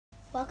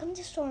Welcome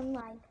to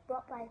Storyline,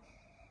 brought by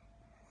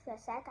the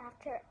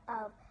SAG-AFTRA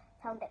of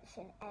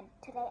Foundation, and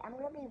today I'm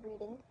going to be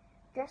reading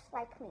Just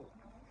Like Me.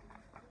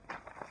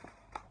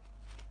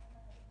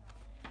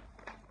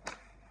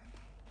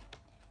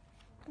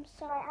 I'm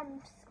sorry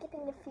I'm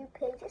skipping a few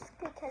pages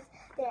because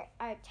there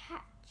are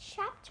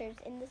chapters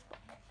in this book.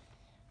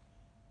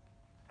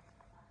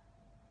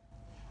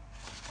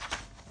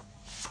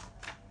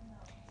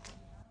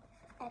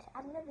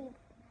 And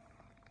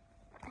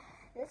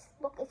this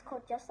book is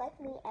called Just Like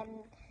Me, and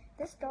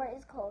this story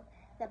is called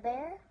The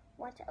Bear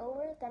Went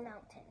Over the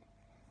Mountain.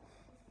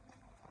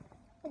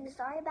 And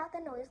sorry about the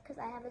noise because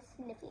I have a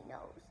sniffy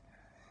nose.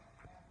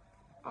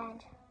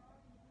 And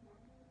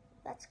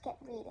let's get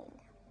reading.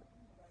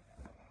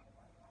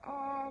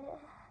 And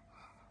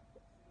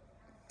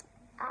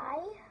I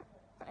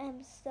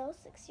am still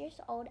 6 years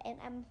old and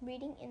I'm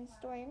reading in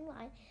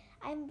Storyline.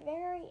 I'm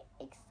very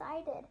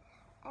excited,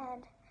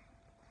 and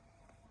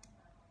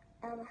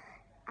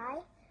I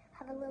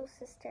have a little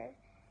sister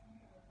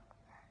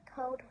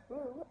called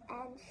Rue,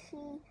 and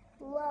she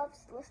loves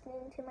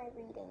listening to my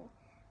reading,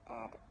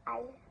 and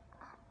I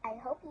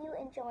hope you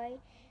enjoy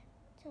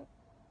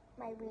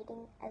my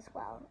reading as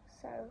well.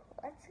 So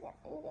let's get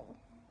reading.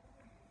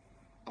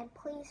 And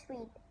please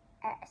read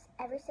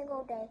every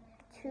single day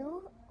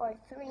 2 or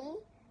 3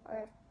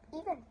 or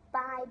even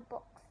 5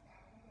 books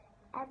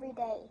every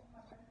day.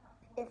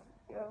 If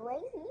you're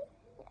lazy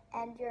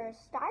and you're a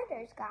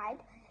starter's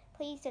guide,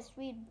 please just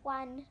read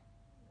one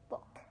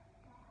book.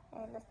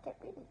 And let's get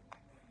reading.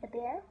 The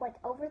bear went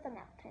over the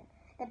mountain.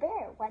 The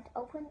bear went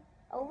over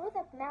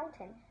the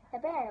mountain. The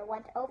bear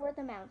went over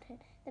the mountain.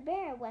 The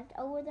bear went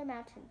over the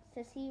mountain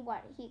to see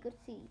what he could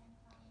see.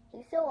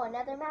 He saw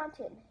another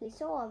mountain. He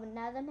saw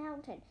another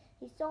mountain.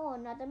 He saw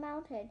another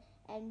mountain.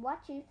 And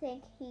what do you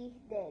think he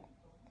did?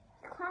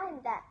 He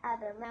climbed that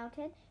other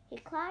mountain. He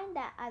climbed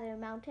that other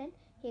mountain.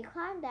 He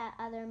climbed that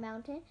other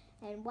mountain.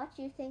 And what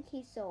do you think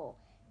he saw?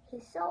 He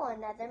saw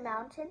another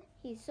mountain.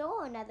 He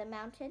saw another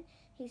mountain.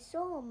 He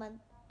saw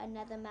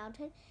another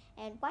mountain.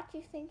 And what do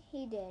you think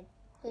he did?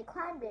 He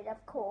climbed it,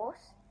 of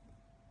course.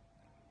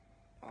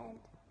 And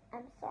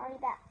I'm sorry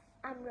that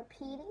I'm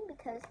repeating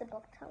because the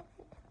book tells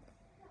me.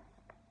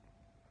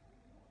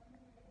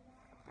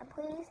 And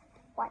please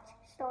watch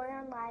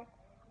Storyline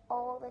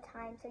all the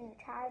time so your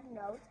child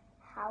knows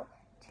how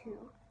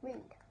to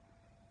read.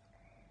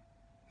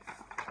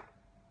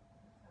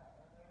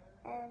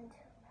 And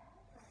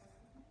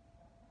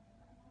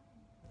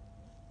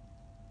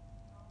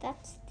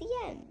that's the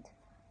end.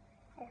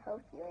 I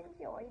hope you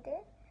enjoyed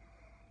it.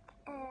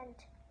 And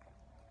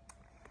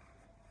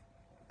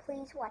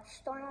please watch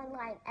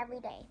Storyline every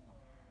day.